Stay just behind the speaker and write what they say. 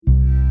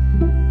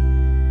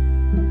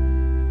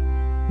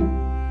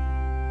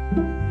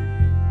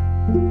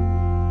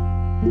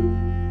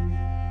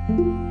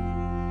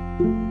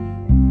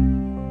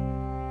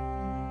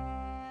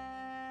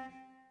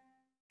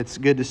It's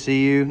good to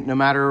see you. No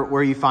matter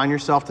where you find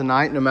yourself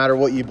tonight, no matter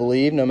what you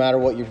believe, no matter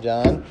what you've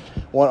done,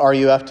 want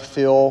RUF to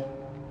feel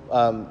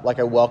like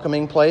a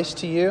welcoming place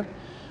to you.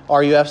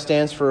 RUF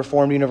stands for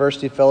Reformed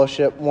University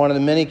Fellowship, one of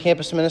the many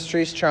campus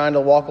ministries trying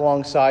to walk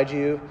alongside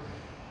you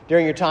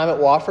during your time at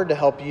Wofford to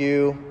help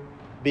you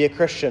be a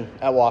Christian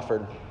at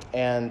Wofford.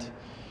 And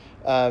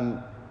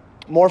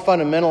more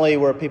fundamentally,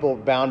 we're people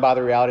bound by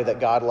the reality that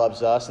God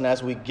loves us. And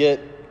as we get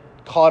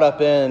caught up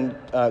in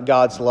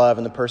God's love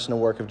and the person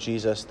and work of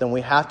Jesus, then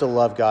we have to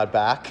love God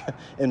back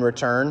in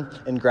return.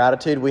 In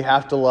gratitude, we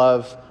have to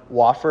love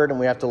Wofford and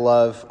we have to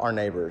love our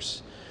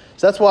neighbors.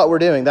 So that's what we're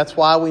doing. That's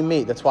why we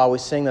meet. That's why we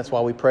sing. That's why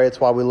we pray.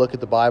 That's why we look at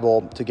the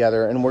Bible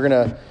together. And we're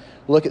going to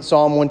look at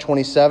Psalm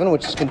 127,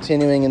 which is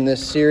continuing in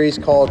this series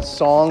called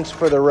Songs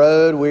for the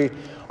Road. We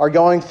are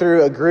going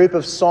through a group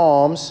of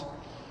psalms.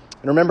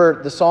 And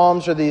remember, the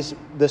Psalms are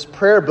this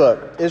prayer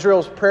book,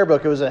 Israel's prayer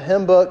book. It was a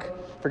hymn book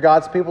for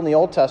God's people in the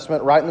Old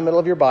Testament, right in the middle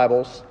of your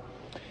Bibles.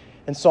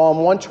 And Psalm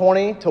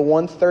 120 to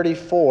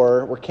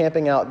 134, we're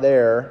camping out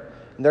there,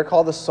 and they're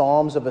called the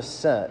Psalms of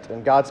Ascent.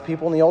 And God's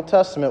people in the Old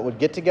Testament would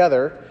get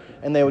together,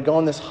 and they would go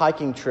on this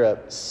hiking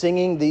trip,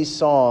 singing these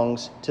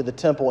songs to the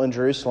temple in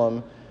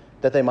Jerusalem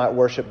that they might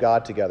worship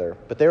God together.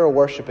 But they were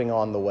worshiping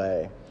on the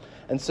way.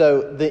 And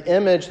so the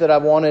image that I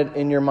wanted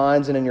in your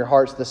minds and in your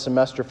hearts this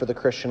semester for the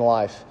Christian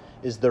life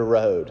is the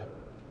road,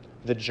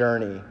 the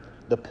journey,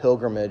 the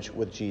pilgrimage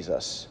with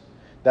Jesus.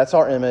 That's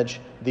our image.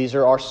 These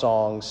are our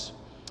songs.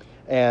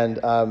 And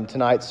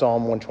tonight,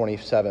 Psalm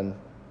 127.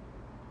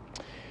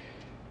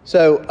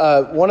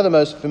 So one of the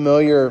most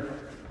familiar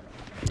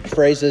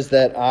phrases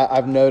that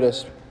I've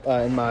noticed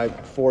in my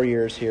 4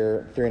 years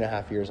here,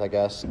 3.5 years, I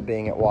guess,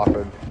 being at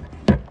Wofford.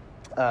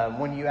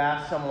 When you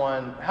ask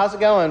someone, how's it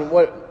going?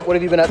 What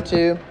have you been up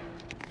to?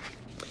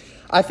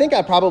 I think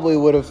I probably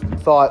would have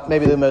thought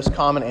maybe the most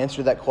common answer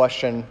to that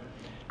question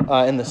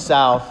in the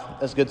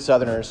South as good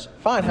Southerners,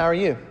 fine, how are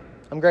you?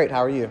 I'm great, how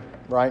are you?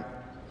 Right?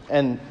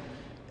 And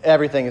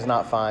everything is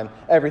not fine.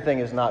 Everything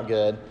is not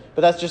good.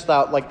 But that's just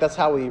that's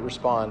how we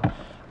respond.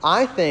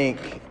 I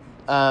think,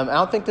 I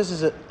don't think this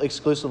is an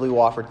exclusively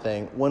Wofford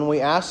thing. When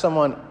we ask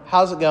someone,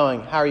 how's it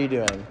going? How are you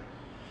doing?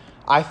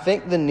 I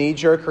think the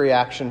knee-jerk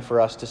reaction for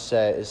us to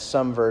say is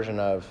some version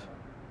of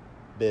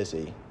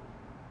busy.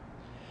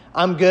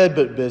 I'm good,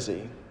 but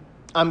busy.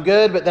 I'm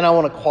good, but then I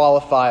want to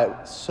qualify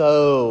it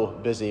so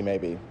busy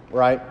maybe,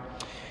 right?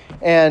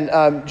 And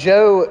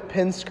Joe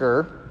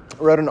Pinsker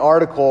wrote an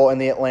article in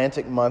the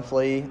Atlantic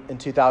Monthly in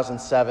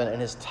 2007,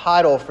 and his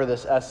title for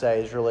this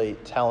essay is really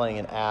telling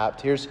and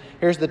apt. Here's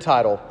the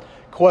title.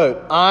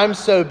 Quote, I'm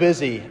so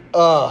busy,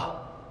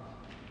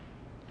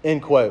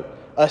 end quote.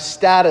 A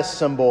status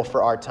symbol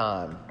for our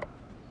time.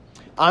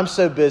 I'm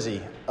so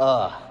busy,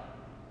 a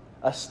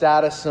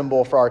status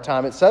symbol for our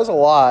time. It says a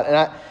lot.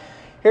 And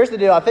here's the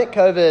deal. I think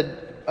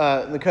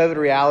the COVID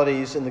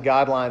realities and the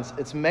guidelines,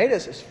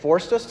 it's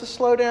forced us to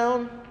slow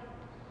down.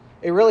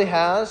 It really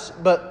has.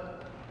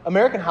 But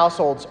American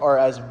households are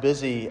as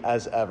busy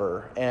as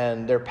ever.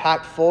 And they're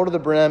packed full to the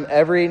brim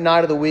every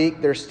night of the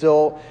week. There's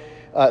still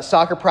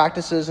soccer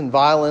practices and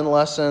violin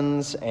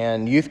lessons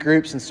and youth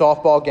groups and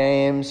softball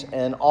games,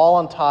 and all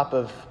on top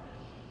of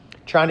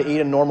trying to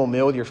eat a normal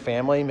meal with your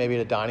family, maybe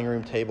at a dining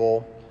room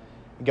table,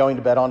 going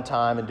to bed on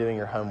time and doing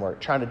your homework,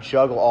 trying to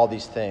juggle all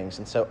these things.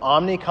 And so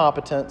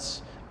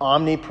omnicompetence,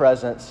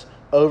 omnipresence,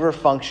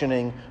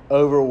 over-functioning,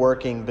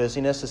 overworking,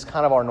 busyness is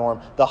kind of our norm.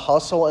 The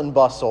hustle and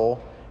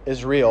bustle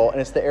is real,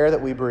 and it's the air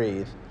that we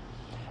breathe.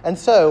 And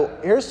so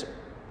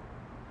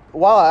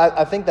while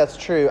I think that's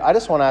true, I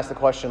just want to ask the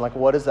question,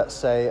 what does that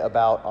say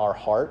about our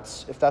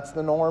hearts, if that's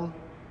the norm?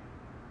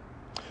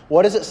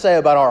 What does it say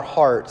about our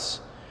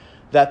hearts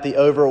that the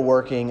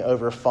overworking,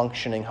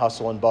 over-functioning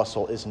hustle and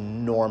bustle is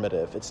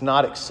normative? It's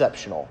not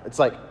exceptional. It's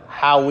like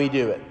how we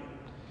do it.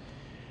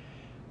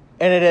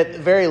 And at the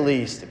very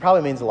least, it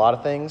probably means a lot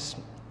of things,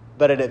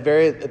 but at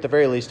the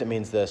very least it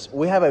means this.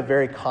 We have a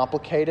very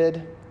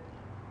complicated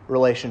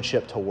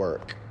relationship to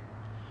work.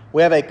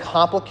 We have a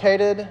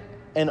complicated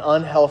and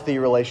unhealthy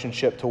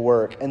relationship to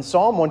work. And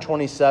Psalm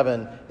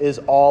 127 is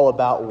all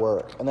about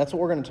work. And that's what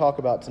we're going to talk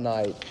about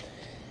tonight.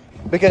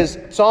 Because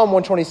Psalm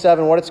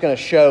 127, what it's going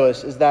to show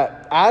us is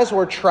that as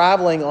we're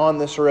traveling on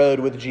this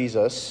road with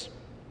Jesus,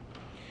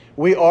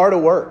 we are to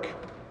work.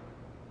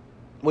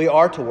 We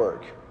are to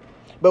work.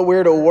 But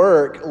we're to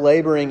work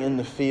laboring in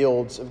the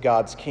fields of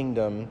God's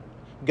kingdom,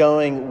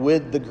 going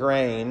with the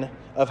grain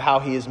of how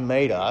He has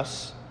made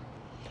us,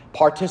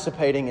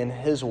 participating in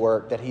His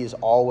work that He is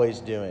always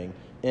doing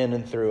in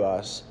and through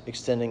us,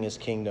 extending His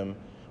kingdom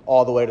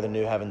all the way to the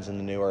new heavens and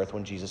the new earth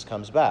when Jesus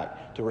comes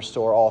back to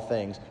restore all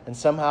things. And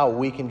somehow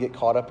we can get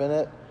caught up in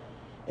it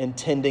in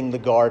tending the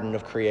garden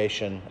of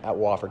creation at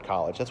Wofford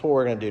College. That's what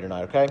we're going to do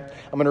tonight, okay?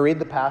 I'm going to read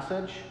the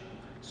passage,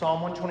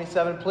 Psalm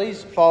 127.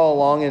 Please follow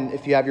along, and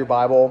if you have your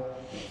Bible,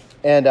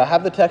 and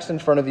have the text in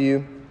front of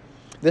you.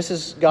 This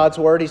is God's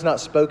word. He's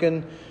not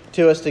spoken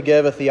to us to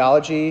give a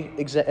theology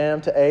exam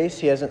to ace.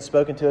 He hasn't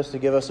spoken to us to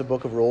give us a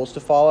book of rules to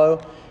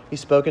follow. He's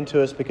spoken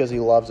to us because He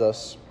loves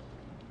us.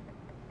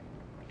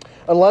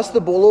 Unless the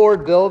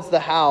Lord builds the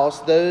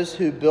house, those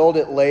who build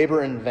it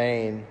labor in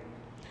vain.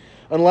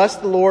 Unless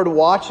the Lord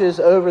watches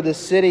over the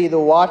city, the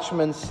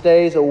watchman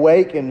stays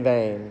awake in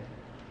vain.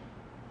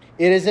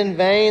 It is in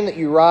vain that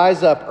you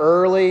rise up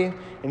early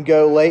and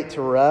go late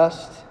to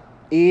rest,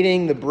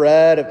 eating the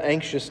bread of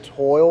anxious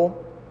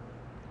toil.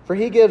 For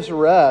he gives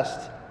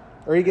rest,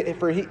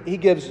 he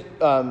gives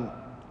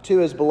to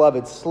his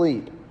beloved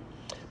sleep.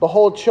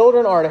 Behold,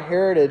 children are a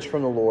heritage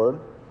from the Lord,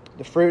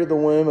 the fruit of the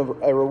womb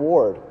of a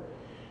reward.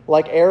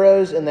 Like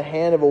arrows in the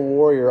hand of a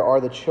warrior are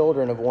the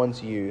children of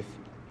one's youth.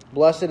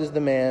 Blessed is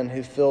the man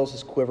who fills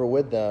his quiver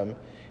with them.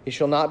 He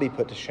shall not be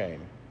put to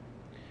shame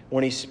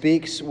when he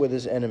speaks with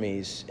his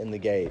enemies in the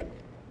gate.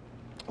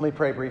 Let me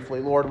pray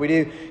briefly. Lord, we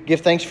do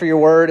give thanks for your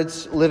word.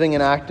 It's living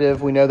and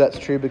active. We know that's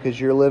true because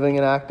you're living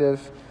and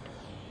active.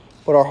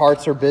 But our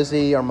hearts are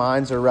busy, our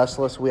minds are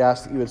restless. We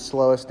ask that you would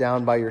slow us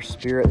down by your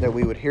Spirit, that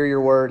we would hear your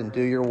word and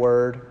do your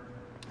word,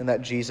 and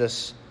that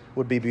Jesus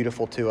would be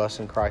beautiful to us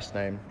in Christ's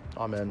name.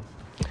 Amen.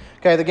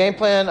 Okay, the game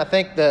plan, I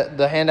think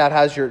the handout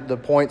has the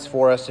points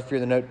for us if you're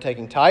the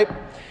note-taking type.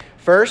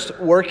 First,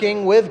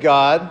 working with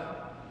God,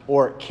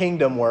 or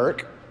kingdom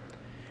work.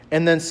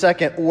 And then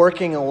second,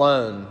 working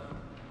alone,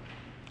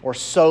 or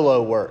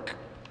solo work.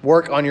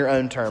 Work on your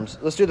own terms.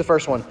 Let's do the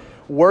first one,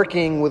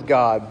 working with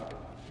God.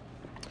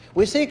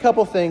 We see a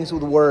couple things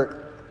with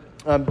work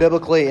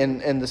biblically,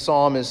 and the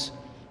psalm is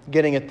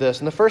getting at this.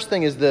 And the first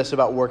thing is this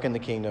about work in the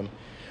kingdom.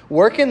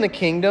 Work in the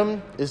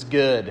kingdom is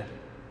good.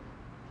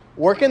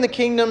 Work in the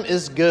kingdom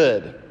is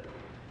good.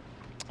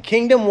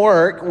 Kingdom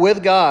work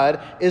with God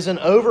is an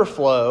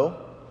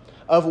overflow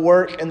of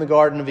work in the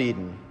Garden of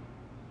Eden.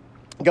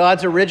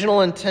 God's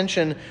original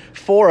intention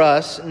for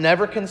us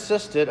never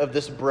consisted of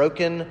this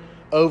broken,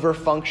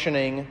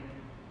 over-functioning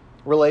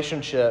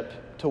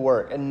relationship to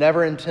work, and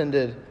never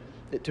intended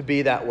it to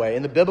be that way.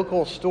 In the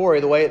biblical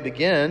story, the way it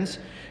begins,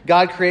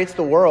 God creates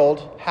the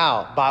world,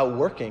 how? By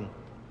working.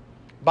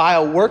 By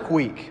a work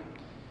week.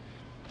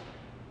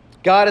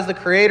 God is the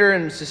creator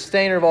and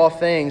sustainer of all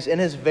things. In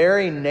his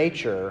very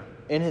nature,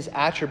 in his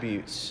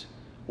attributes,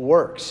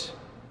 works.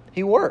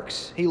 He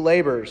works. He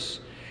labors.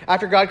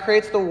 After God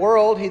creates the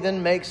world, he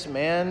then makes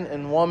man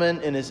and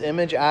woman in his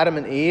image, Adam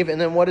and Eve. And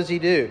then what does he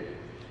do?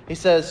 He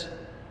says,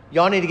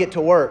 y'all need to get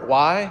to work.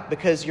 Why?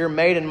 Because you're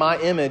made in my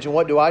image. And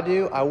what do?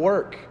 I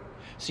work.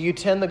 So you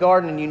tend the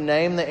garden and you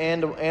name the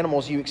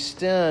animals. You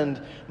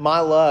extend my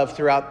love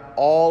throughout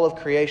all of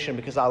creation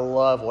because I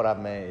love what I've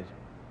made.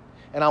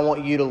 And I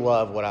want you to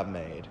love what I've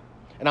made.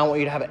 And I want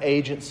you to have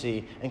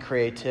agency and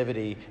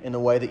creativity in the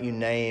way that you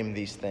name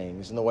these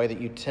things, in the way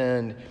that you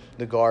tend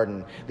the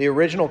garden. The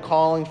original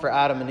calling for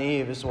Adam and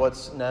Eve is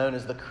what's known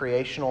as the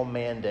creational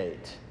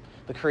mandate.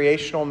 The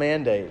creational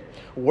mandate.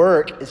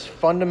 Work is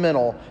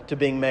fundamental to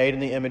being made in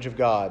the image of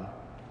God.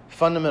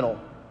 Fundamental.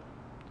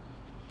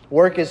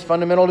 Work is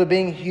fundamental to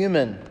being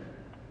human,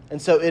 and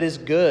so it is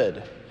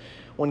good.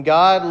 When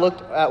God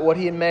looked at what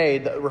he had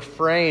made, the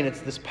refrain,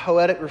 it's this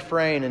poetic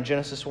refrain in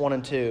Genesis 1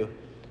 and 2.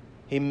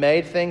 He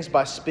made things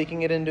by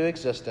speaking it into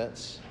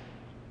existence,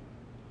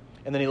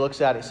 and then he looks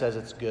at it and says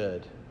it's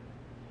good.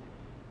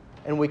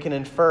 And we can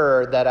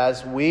infer that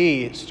as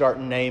we start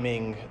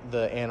naming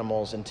the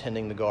animals and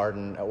tending the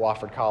garden at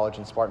Wofford College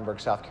in Spartanburg,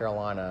 South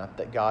Carolina,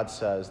 that God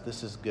says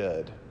this is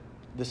good.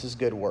 This is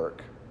good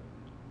work.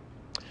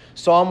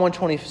 Psalm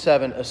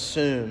 127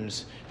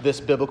 assumes this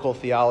biblical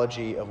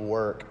theology of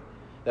work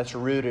that's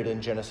rooted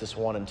in Genesis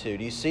 1 and 2.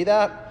 Do you see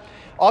that?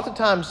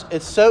 Oftentimes,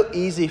 it's so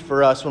easy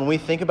for us when we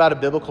think about a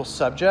biblical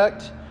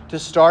subject to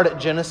start at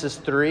Genesis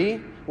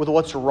 3 with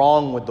what's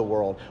wrong with the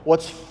world,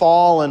 what's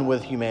fallen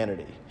with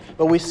humanity.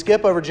 But we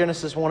skip over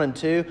Genesis 1 and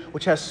 2,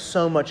 which has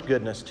so much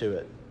goodness to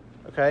it.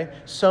 Okay?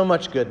 So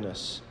much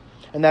goodness.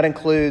 And that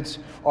includes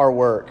our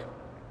work.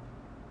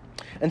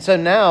 And so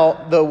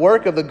now the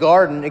work of the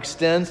garden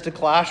extends to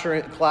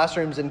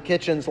classrooms and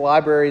kitchens,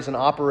 libraries, and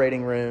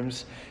operating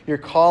rooms. Your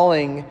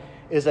calling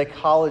is a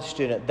college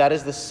student. That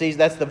is the season,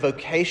 that's the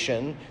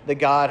vocation that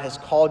God has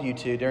called you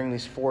to during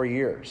these 4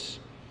 years.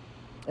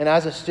 And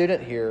as a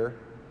student here,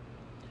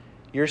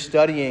 you're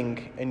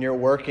studying and you're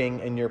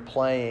working and you're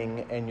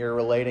playing and you're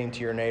relating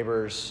to your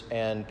neighbors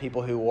and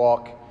people who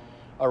walk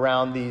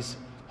around these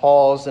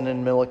halls and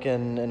in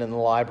Milliken and in the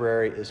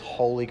library is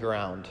holy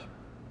ground.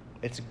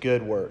 It's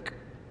good work.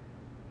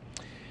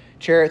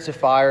 Chariots of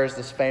Fire is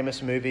this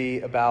famous movie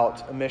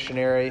about a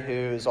missionary who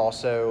is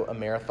also a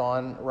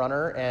marathon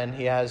runner, and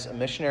he has a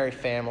missionary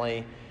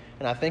family,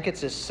 and I think it's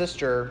his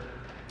sister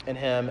and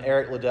him.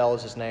 Eric Liddell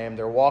is his name.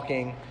 They're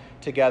walking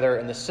together,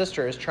 and the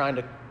sister is trying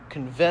to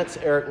convince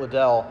Eric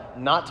Liddell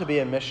not to be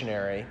a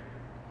missionary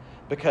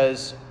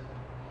because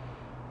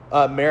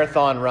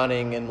marathon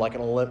running and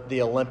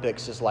the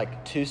Olympics is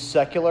too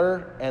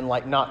secular and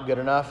not good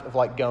enough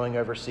of going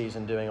overseas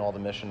and doing all the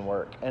mission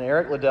work. And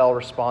Eric Liddell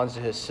responds to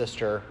his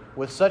sister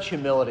with such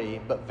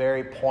humility, but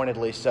very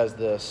pointedly says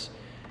this: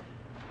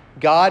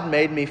 God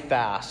made me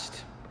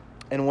fast,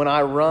 and when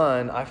I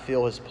run, I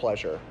feel his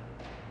pleasure.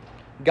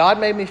 God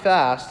made me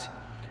fast,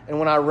 and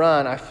when I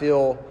run, I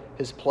feel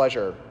his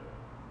pleasure.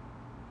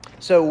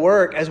 So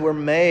work as we're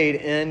made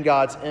in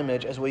God's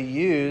image, as we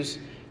use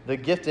the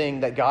gifting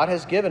that God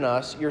has given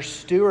us, you're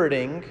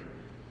stewarding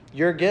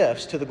your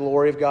gifts to the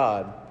glory of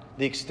God,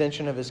 the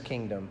extension of His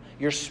kingdom.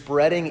 You're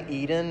spreading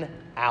Eden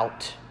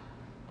out.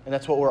 And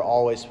that's what we're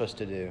always supposed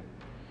to do.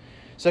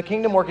 So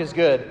kingdom work is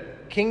good.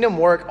 Kingdom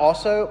work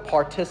also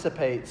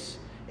participates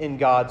in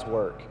God's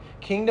work.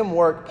 Kingdom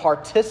work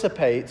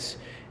participates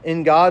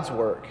in God's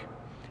work.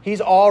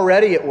 He's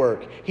already at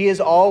work. He is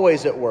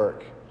always at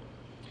work.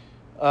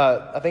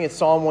 I think it's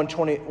Psalm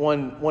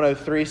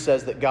 103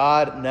 says that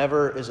God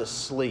never is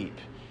asleep.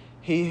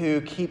 He who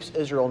keeps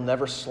Israel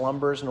never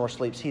slumbers nor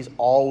sleeps. He's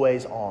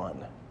always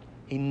on.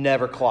 He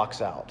never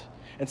clocks out.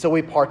 And so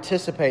we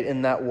participate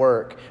in that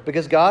work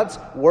because God's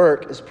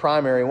work is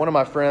primary. One of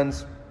my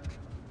friends,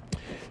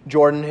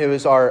 Jordan, who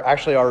is our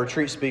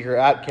retreat speaker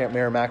at Camp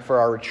Merrimack for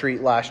our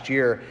retreat last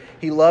year,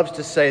 he loves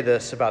to say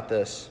this about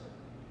this.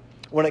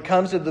 When it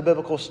comes to the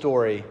biblical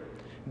story,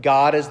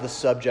 God is the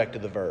subject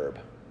of the verb.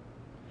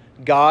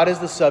 God is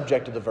the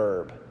subject of the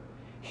verb.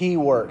 He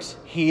works.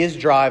 He is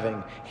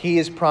driving. He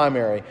is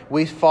primary.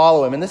 We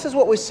follow Him. And this is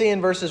what we see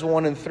in verses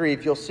 1 and 3,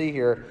 if you'll see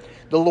here.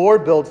 The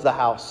Lord builds the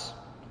house.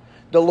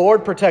 The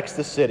Lord protects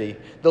the city.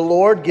 The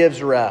Lord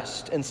gives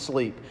rest and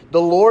sleep.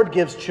 The Lord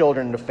gives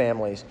children to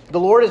families. The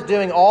Lord is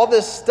doing all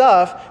this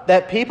stuff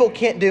that people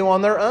can't do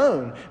on their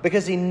own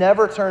because He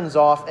never turns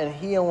off, and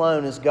He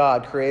alone is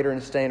God, creator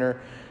and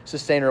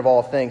sustainer of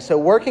all things. So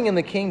working in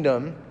the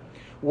kingdom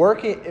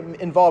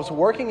involves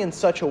working in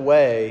such a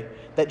way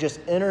that just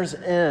enters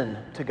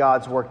into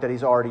God's work that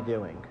He's already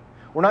doing.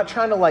 We're not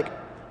trying to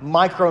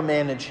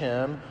micromanage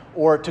Him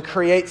or to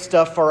create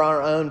stuff for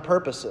our own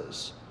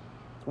purposes.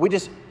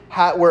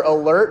 We're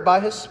alert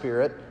by His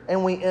Spirit,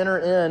 and we enter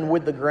in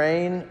with the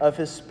grain of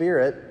His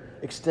Spirit,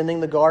 extending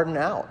the garden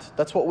out.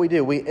 That's what we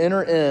do. We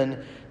enter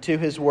in to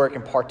His work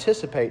and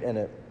participate in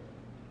it.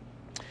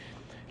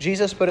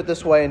 Jesus put it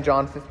this way in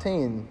John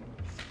 15.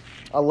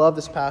 I love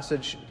this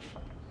passage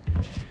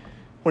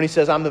when He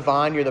says, I'm the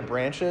vine, you're the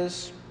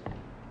branches.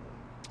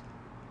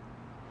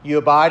 You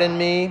abide in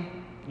me,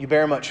 you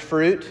bear much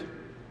fruit.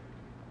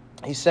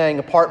 He's saying,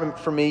 apart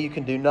from me, you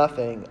can do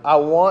nothing. I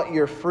want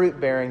your fruit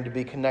bearing to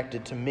be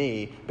connected to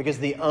me, because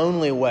the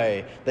only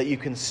way that you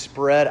can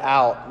spread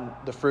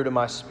out the fruit of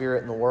my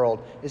Spirit in the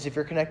world is if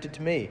you're connected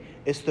to me.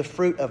 It's the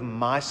fruit of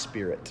my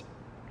Spirit.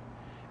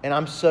 And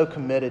I'm so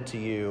committed to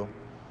you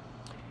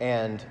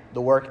and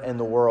the work in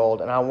the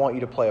world, and I want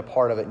you to play a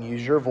part of it and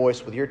use your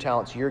voice with your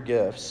talents, your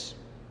gifts.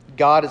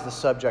 God is the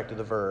subject of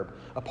the verb.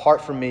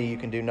 Apart from me, you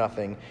can do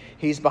nothing.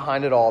 He's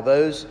behind it all.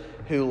 Those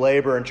who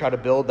labor and try to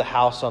build the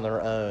house on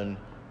their own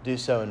do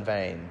so in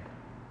vain.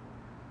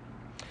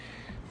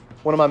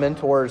 One of my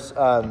mentors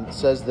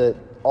says that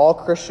all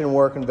Christian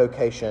work and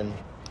vocation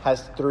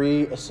has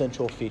three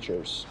essential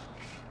features.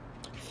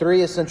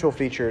 Three essential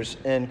features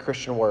in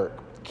Christian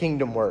work,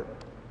 kingdom work.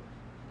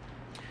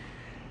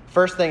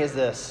 First thing is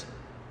this.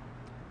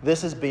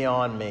 This is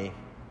beyond me.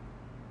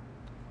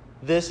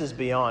 This is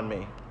beyond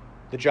me.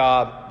 The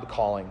job, the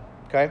calling.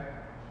 Okay?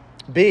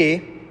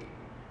 B,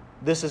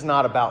 this is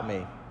not about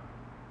me.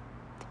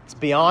 It's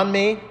beyond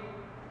me.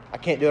 I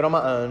can't do it on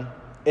my own.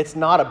 It's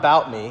not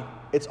about me.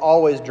 It's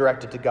always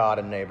directed to God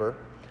and neighbor.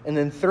 And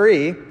then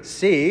 3,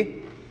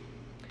 C,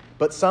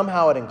 but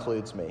somehow it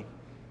includes me.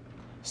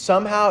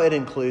 Somehow it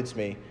includes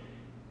me.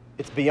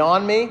 It's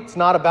beyond me. It's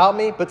not about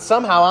me, but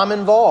somehow I'm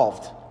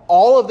involved.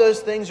 All of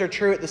those things are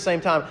true at the same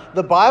time.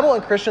 The Bible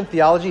and Christian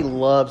theology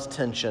loves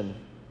tension,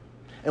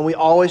 and we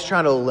always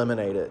try to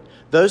eliminate it.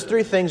 Those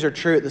 3 things are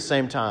true at the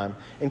same time.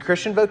 In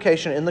Christian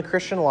vocation, in the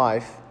Christian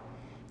life,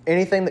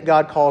 anything that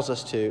God calls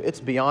us to, it's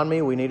beyond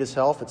me. We need His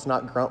help. It's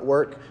not grunt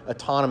work,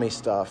 autonomy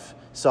stuff,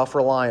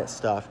 self-reliant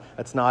stuff.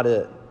 That's not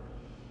it.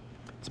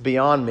 It's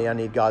beyond me. I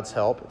need God's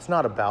help. It's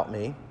not about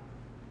me.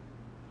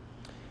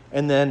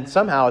 And then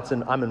somehow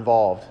I'm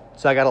involved.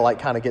 So I got to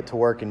kind of get to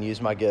work and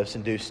use my gifts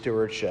and do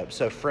stewardship.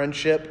 So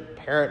friendship,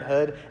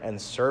 parenthood, and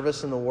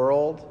service in the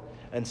world,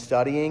 and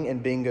studying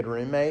and being good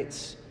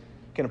roommates,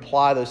 can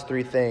apply those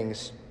 3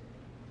 things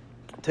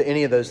to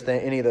any of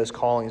those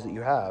callings that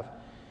you have.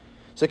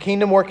 So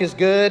kingdom work is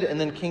good, and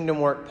then kingdom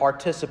work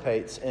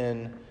participates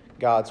in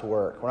God's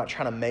work. We're not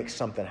trying to make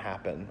something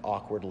happen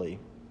awkwardly.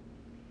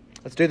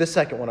 Let's do the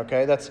second one,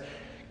 okay? That's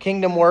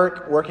kingdom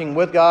work, working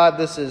with God.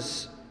 This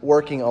is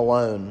working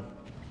alone.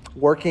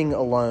 Working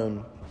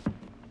alone.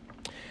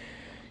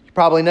 You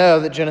probably know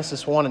that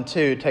Genesis 1 and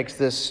 2 takes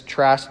this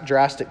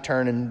drastic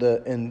turn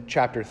in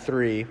chapter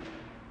 3.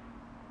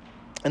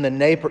 And the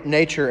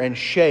nature and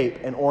shape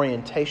and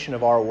orientation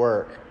of our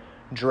work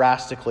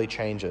drastically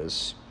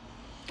changes.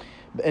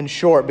 In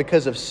short,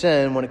 because of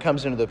sin, when it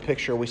comes into the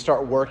picture, we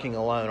start working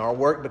alone. Our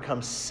work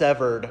becomes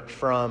severed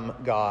from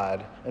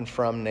God and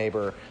from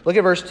neighbor. Look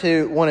at verse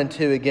 1 and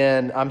 2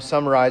 again. I'm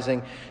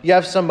summarizing. You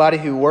have somebody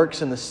who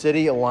works in the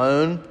city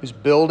alone, who's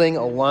building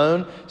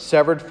alone,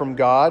 severed from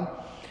God.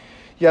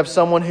 You have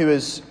someone who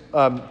is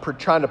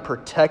trying to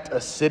protect a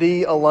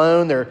city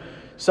alone. They're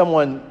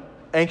someone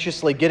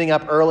anxiously getting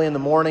up early in the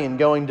morning and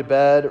going to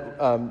bed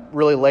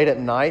really late at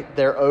night.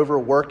 They're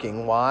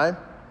overworking. Why?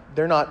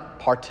 they're not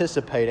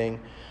participating.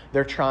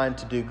 They're trying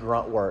to do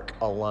grunt work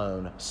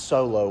alone,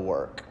 solo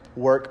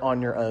work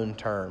on your own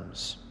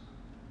terms.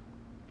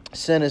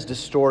 Sin has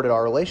distorted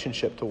our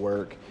relationship to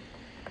work,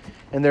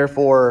 and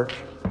therefore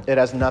it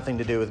has nothing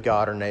to do with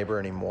God or neighbor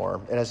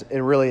anymore. It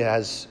really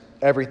has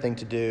everything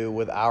to do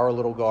with our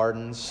little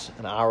gardens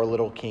and our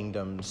little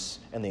kingdoms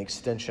and the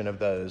extension of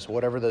those,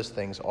 whatever those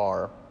things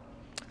are.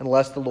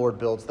 Unless the Lord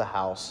builds the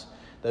house,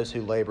 those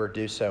who labor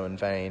do so in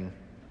vain.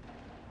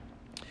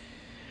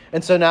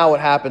 And so now what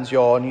happens,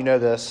 y'all, and you know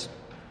this,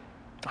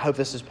 I hope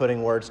this is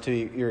putting words to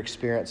your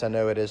experience. I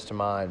know it is to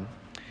mine.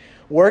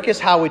 Work is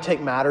how we take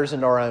matters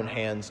into our own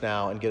hands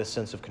now and get a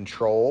sense of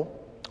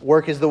control.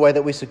 Work is the way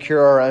that we secure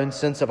our own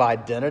sense of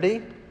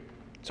identity.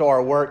 So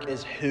our work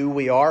is who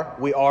we are.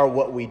 We are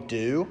what we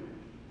do.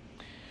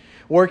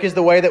 Work is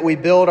the way that we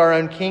build our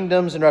own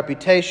kingdoms and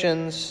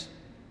reputations.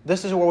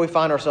 This is where we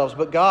find ourselves.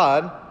 But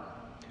God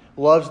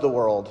loves the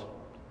world,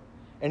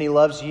 and He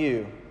loves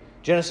you.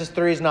 Genesis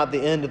 3 is not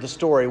the end of the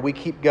story. We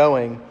keep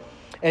going.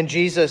 And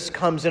Jesus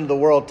comes into the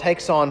world,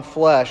 takes on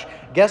flesh.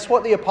 Guess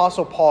what the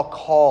Apostle Paul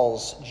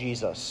calls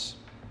Jesus?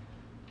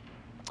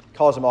 He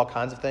calls him all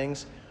kinds of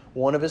things.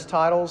 One of his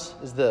titles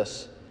is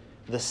this: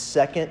 the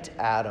second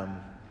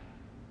Adam.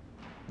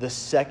 The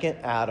second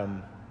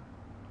Adam.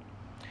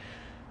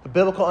 The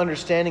biblical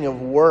understanding of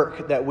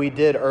work that we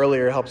did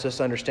earlier helps us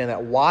understand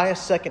that. Why a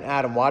second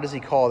Adam? Why does he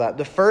call that?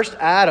 The first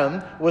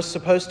Adam was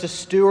supposed to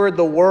steward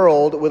the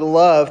world with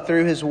love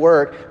through his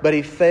work, but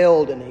he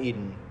failed in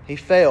Eden. He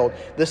failed.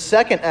 The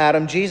second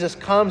Adam, Jesus,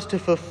 comes to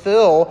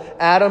fulfill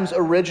Adam's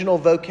original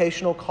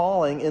vocational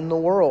calling in the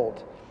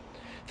world.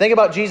 Think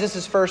about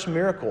Jesus' first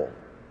miracle.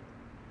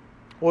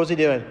 What was he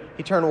doing?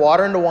 He turned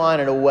water into wine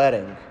at a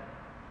wedding.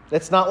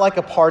 It's not like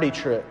a party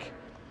trick.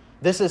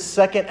 This is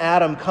second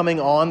Adam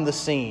coming on the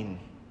scene.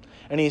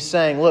 And he's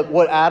saying, look,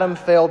 what Adam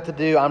failed to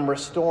do, I'm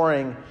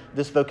restoring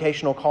this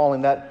vocational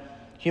calling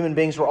that human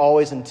beings were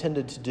always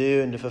intended to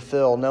do and to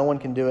fulfill. No one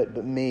can do it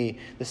but me.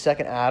 The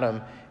second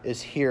Adam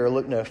is here.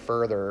 Look no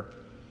further.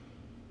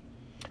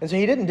 And so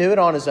he didn't do it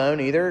on his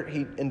own either.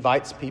 He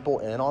invites people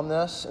in on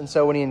this. And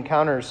so when he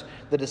encounters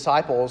the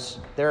disciples,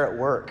 they're at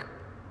work.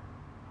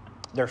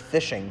 They're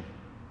fishing.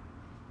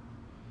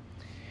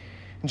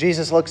 And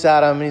Jesus looks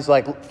at them and he's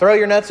like, throw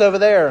your nets over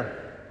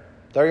there.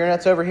 Throw your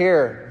nets over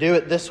here. Do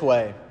it this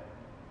way.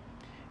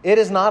 It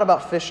is not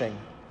about fishing.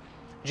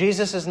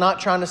 Jesus is not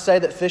trying to say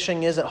that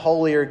fishing isn't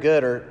holy or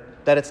good or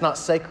that it's not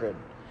sacred.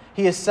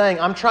 He is saying,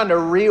 I'm trying to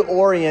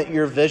reorient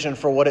your vision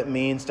for what it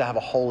means to have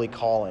a holy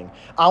calling.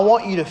 I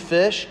want you to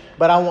fish,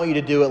 but I want you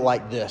to do it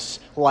like this,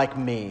 like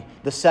me.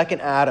 The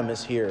second Adam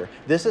is here.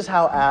 This is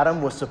how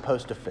Adam was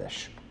supposed to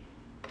fish,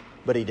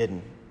 but he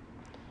didn't.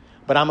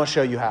 But I'm going to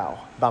show you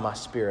how, by my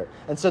Spirit.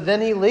 And so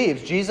then he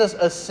leaves. Jesus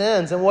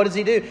ascends, and what does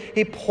he do?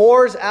 He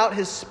pours out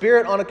his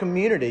Spirit on a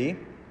community,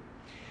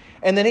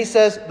 and then he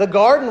says, the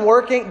garden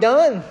work ain't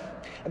done.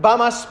 By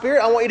my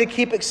Spirit, I want you to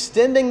keep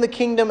extending the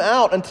kingdom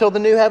out until the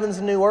new heavens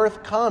and new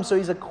earth come. So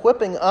he's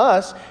equipping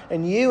us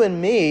and you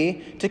and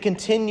me to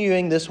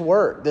continuing this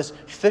work, this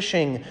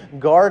fishing,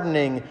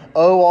 gardening,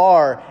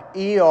 OR,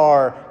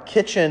 ER,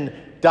 kitchen,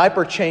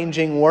 diaper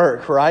changing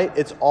work, right?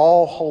 It's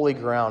all holy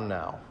ground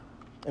now.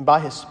 And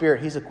by his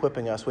Spirit, he's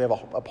equipping us. We have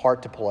a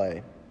part to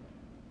play.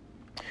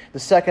 The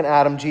second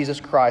Adam, Jesus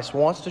Christ,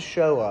 wants to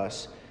show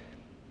us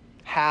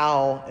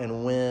how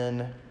and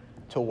when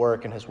to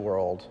work in his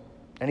world.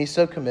 And he's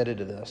so committed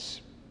to this.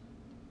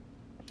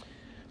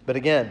 But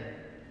again,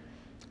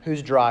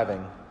 who's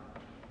driving?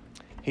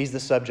 He's the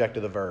subject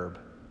of the verb.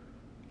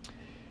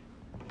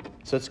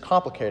 So it's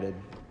complicated.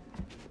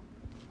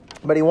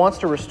 But he wants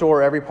to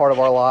restore every part of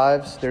our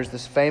lives. There's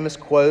this famous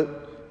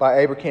quote by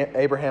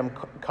Abraham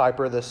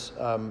Kuyper, this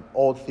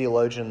old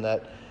theologian,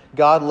 that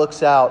God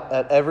looks out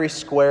at every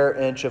square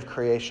inch of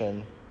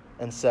creation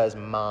and says,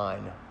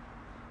 mine.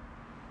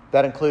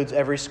 That includes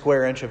every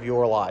square inch of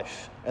your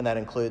life, and that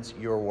includes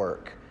your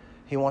work.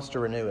 He wants to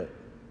renew it.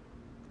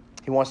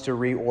 He wants to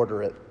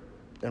reorder it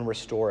and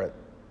restore it.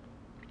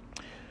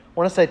 I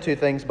want to say two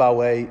things by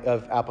way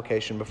of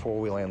application before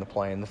we land the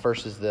plane. The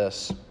first is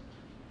this.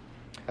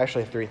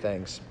 Actually, three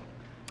things.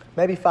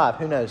 Maybe five,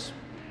 who knows?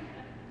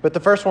 But the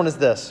first one is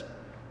this.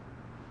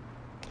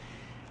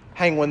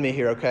 Hang with me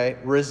here, okay?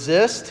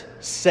 Resist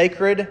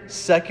sacred,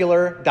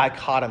 secular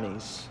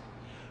dichotomies.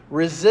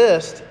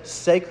 Resist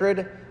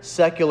sacred,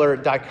 secular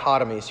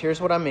dichotomies. Here's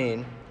what I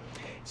mean.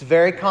 It's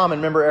very common.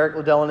 Remember Eric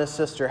Liddell and his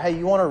sister. Hey,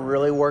 you want to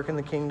really work in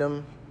the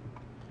kingdom?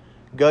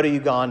 Go to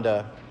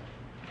Uganda.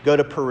 Go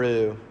to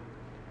Peru.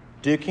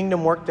 Do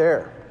kingdom work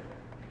there.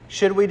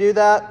 Should we do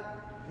that?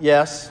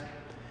 Yes.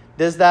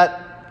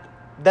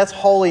 That's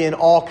holy in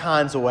all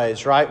kinds of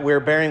ways, right?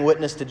 We're bearing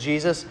witness to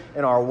Jesus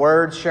in our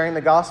words, sharing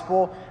the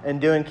gospel, and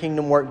doing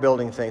kingdom work,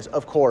 building things.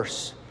 Of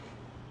course.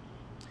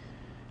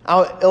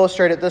 I'll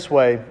illustrate it this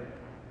way.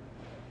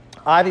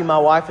 Ivy, my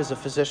wife, is a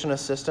physician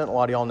assistant. A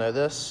lot of y'all know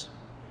this.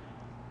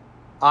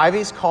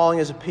 Ivy's calling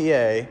as a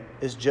PA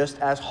is just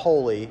as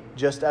holy,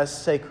 just as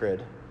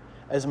sacred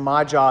as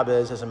my job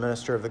is as a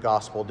minister of the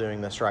gospel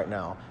doing this right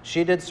now.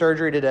 She did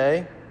surgery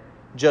today.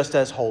 just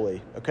as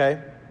holy,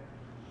 okay?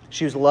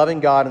 She was loving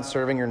God and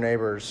serving your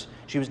neighbors.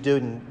 She was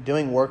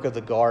doing work of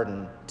the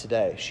garden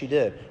today. She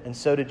did, and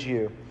so did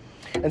you.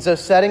 And so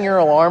setting your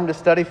alarm to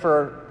study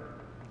for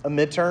a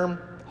midterm,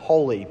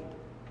 holy.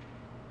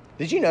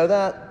 Did you know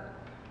that?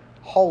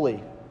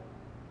 Holy.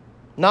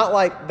 Not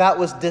like that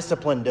was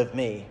disciplined of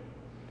me.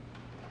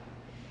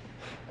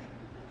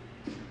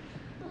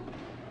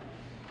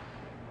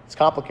 It's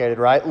complicated,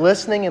 right?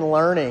 Listening and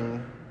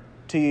learning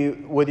to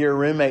you with your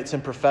roommates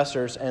and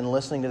professors and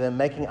listening to them,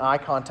 making eye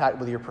contact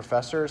with your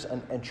professors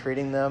and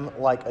treating them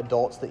like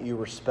adults that you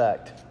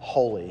respect,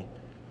 holy.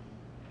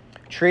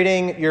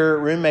 Treating your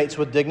roommates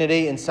with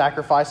dignity and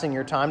sacrificing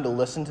your time to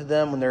listen to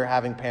them when they're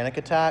having panic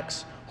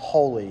attacks,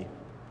 holy.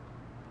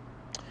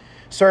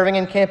 Serving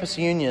in campus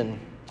union,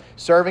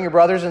 serving your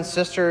brothers and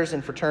sisters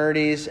in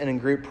fraternities and in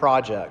group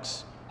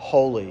projects,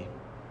 holy.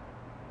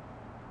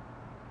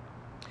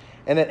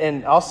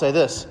 And I'll say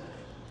this,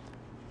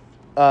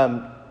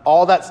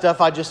 all that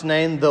stuff I just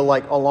named, the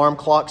like alarm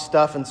clock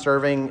stuff and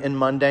serving in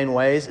mundane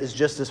ways, is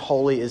just as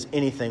holy as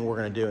anything we're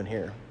going to do in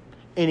here.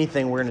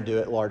 Anything we're going to do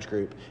at large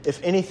group.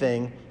 If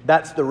anything,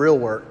 that's the real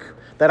work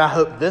that I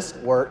hope this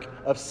work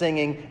of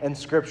singing and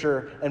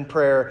scripture and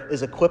prayer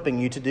is equipping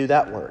you to do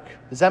that work.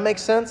 Does that make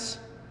sense?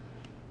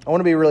 I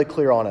want to be really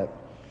clear on it.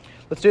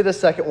 Let's do the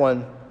second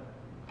one.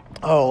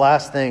 Oh,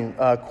 last thing,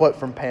 quote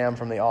from Pam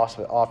from the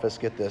office.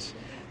 Get this.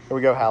 Here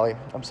we go, Hallie.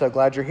 I'm so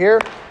glad you're here.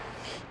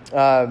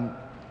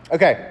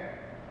 Okay.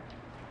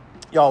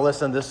 Y'all,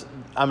 listen,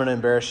 I'm going to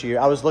embarrass you.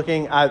 I was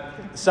looking at,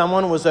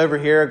 someone was over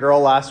here, a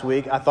girl last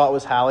week. I thought it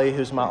was Hallie,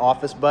 who's my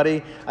office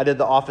buddy. I did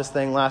the office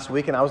thing last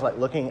week, and I was like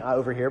looking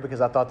over here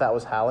because I thought that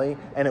was Hallie,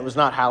 and it was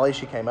not Hallie.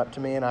 She came up to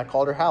me, and I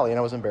called her Hallie, and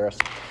I was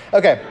embarrassed.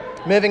 Okay,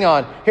 moving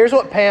on. Here's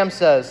what Pam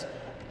says.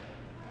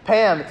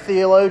 Pam,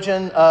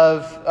 theologian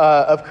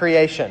of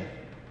creation.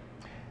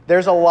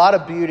 There's a lot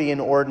of beauty in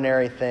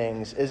ordinary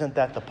things. Isn't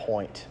that the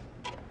point?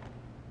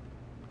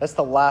 That's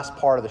the last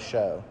part of the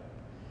show.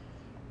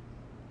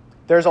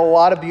 There's a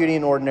lot of beauty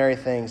in ordinary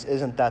things.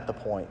 Isn't that the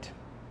point?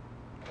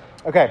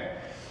 Okay.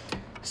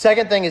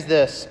 Second thing is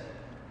this.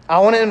 I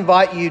want to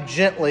invite you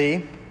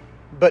gently,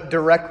 but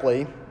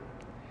directly,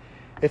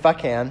 if I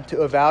can,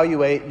 to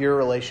evaluate your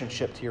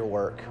relationship to your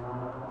work.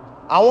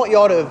 I want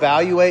y'all to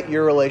evaluate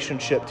your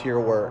relationship to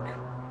your work.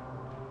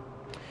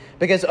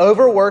 Because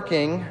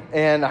overworking,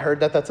 and I heard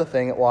that that's a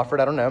thing at Wofford,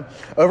 I don't know.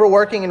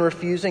 Overworking and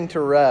refusing to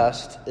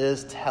rest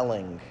is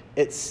telling.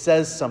 It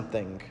says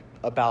something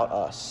about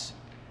us.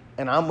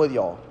 And I'm with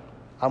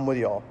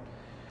y'all.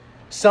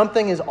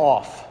 Something is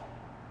off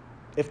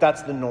if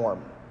that's the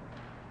norm.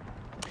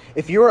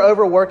 If you are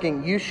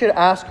overworking, you should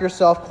ask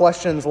yourself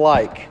questions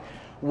like,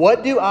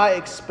 what do I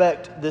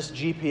expect this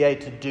GPA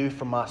to do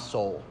for my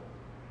soul?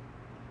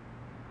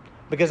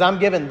 Because I'm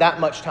given that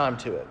much time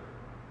to it.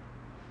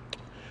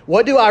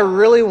 What do I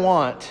really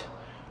want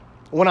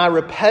when I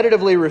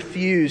repetitively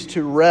refuse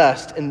to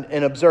rest and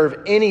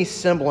observe any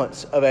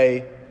semblance of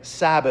a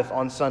Sabbath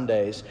on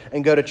Sundays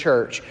and go to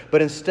church,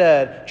 but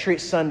instead treat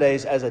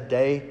Sundays as a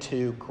day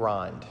to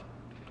grind?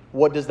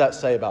 What does that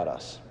say about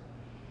us?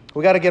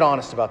 We got to get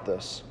honest about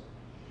this.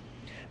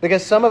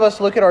 Because some of us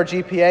look at our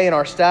GPA and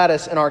our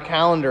status and our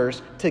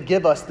calendars to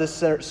give us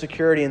this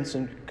security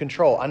and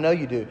control. I know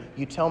you do.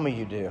 You tell me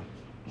you do.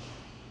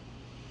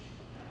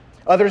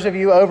 Others of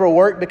you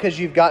overwork because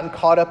you've gotten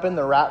caught up in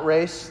the rat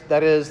race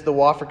that is the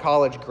Wofford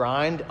College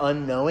grind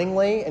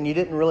unknowingly, and you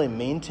didn't really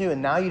mean to,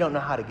 and now you don't know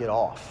how to get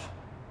off.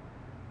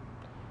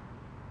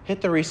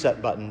 Hit the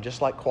reset button,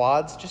 just like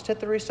quads. Just hit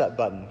the reset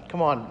button.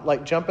 Come on,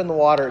 like jump in the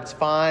water. It's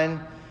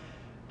fine.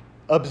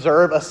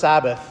 Observe a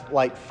Sabbath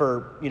like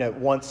for,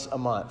 once a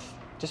month.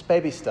 Just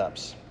baby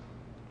steps.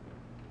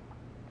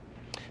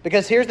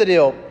 Because here's the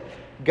deal.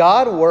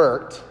 God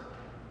worked.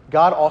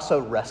 God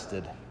also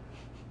rested.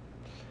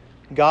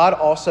 God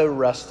also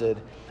rested.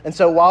 And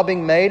so while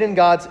being made in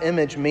God's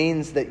image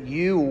means that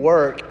you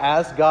work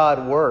as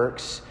God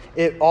works,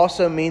 it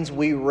also means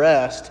we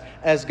rest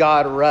as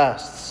God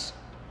rests.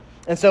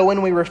 And so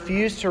when we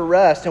refuse to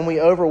rest and we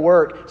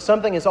overwork,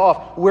 something is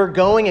off. We're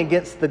going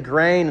against the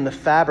grain and the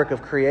fabric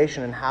of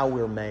creation and how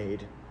we're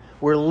made.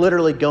 We're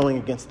literally going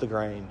against the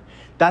grain.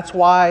 That's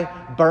why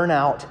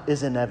burnout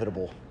is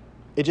inevitable.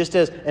 It just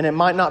is. And it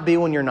might not be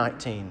when you're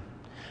 19,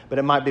 but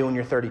it might be when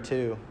you're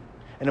 32.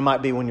 And it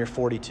might be when you're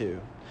 42.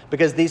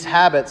 Because these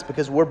habits,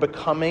 because we're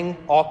becoming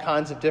all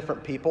kinds of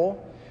different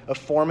people, of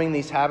forming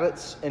these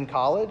habits in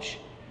college,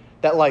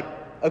 that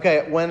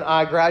okay, when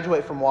I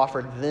graduate from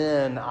Wofford,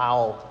 then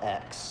I'll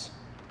X.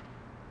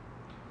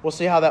 We'll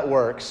see how that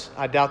works.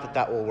 I doubt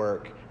that will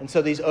work. And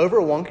so these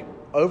overworking,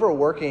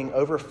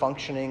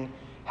 overfunctioning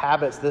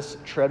habits, this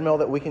treadmill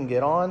that we can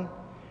get on,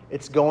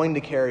 it's going to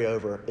carry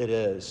over. It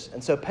is.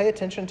 And so pay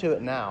attention to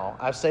it now.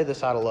 I say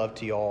this out of love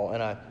to y'all,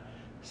 and I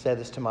say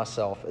this to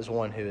myself as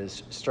one who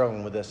is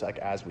struggling with this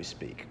as we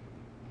speak.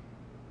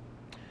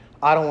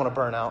 I don't want to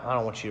burn out. I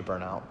don't want you to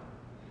burn out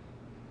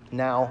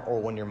now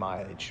or when you're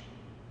my age.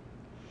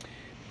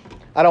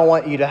 I don't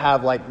want you to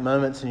have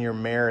moments in your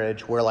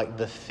marriage where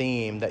the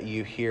theme that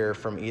you hear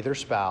from either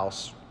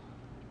spouse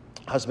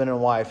husband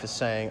and wife is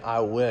saying, I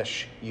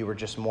wish you were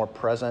just more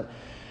present.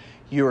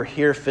 You are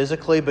here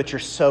physically, but you're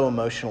so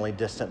emotionally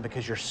distant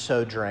because you're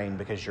so drained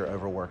because you're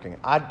overworking.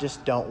 I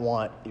just don't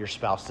want your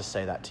spouse to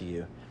say that to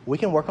you. We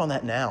can work on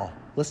that now.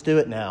 Let's do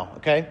it now,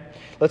 okay?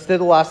 Let's do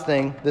the last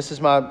thing. This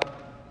is my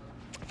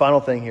final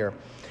thing here.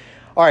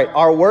 All right,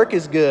 our work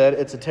is good.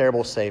 It's a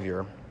terrible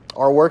Savior.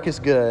 Our work is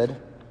good,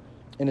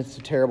 and it's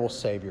a terrible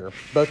Savior.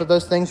 Both of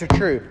those things are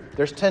true.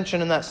 There's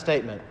tension in that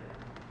statement.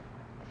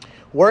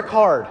 Work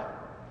hard.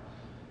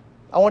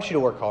 I want you to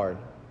work hard.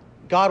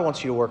 God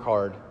wants you to work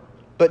hard.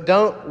 But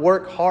don't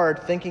work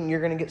hard thinking you're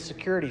going to get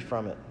security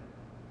from it.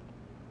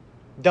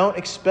 Don't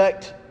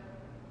expect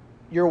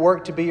your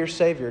work to be your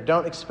Savior.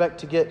 Don't expect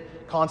to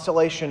get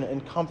consolation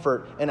and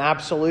comfort and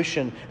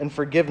absolution and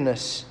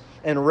forgiveness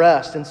and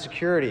rest and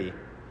security.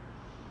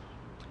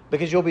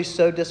 Because you'll be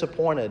so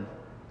disappointed.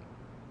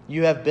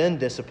 You have been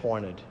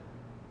disappointed.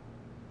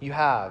 You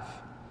have.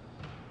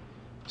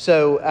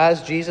 So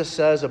as Jesus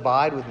says,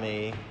 abide with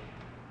me,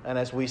 and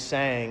as we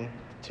sang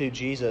to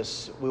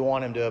Jesus, we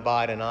want him to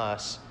abide in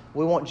us.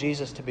 We want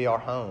Jesus to be our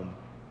home.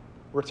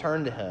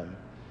 Return to him.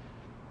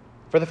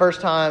 For the first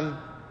time,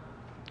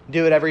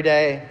 do it every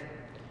day.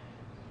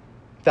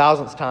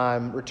 Thousandth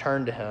time,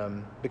 return to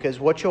him. Because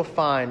what you'll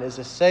find is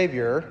a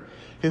Savior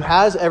who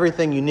has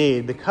everything you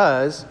need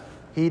because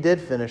he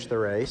did finish the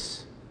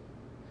race.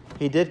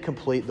 He did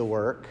complete the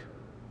work.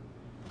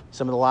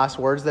 Some of the last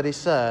words that he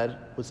said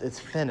was, it's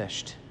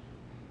finished.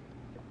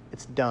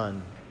 It's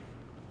done.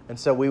 And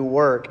so we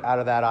work out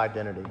of that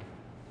identity.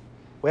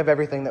 We have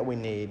everything that we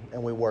need,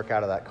 and we work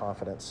out of that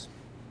confidence.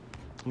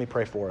 Let me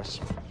pray for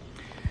us.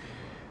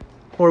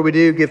 Lord, we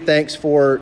do give thanks for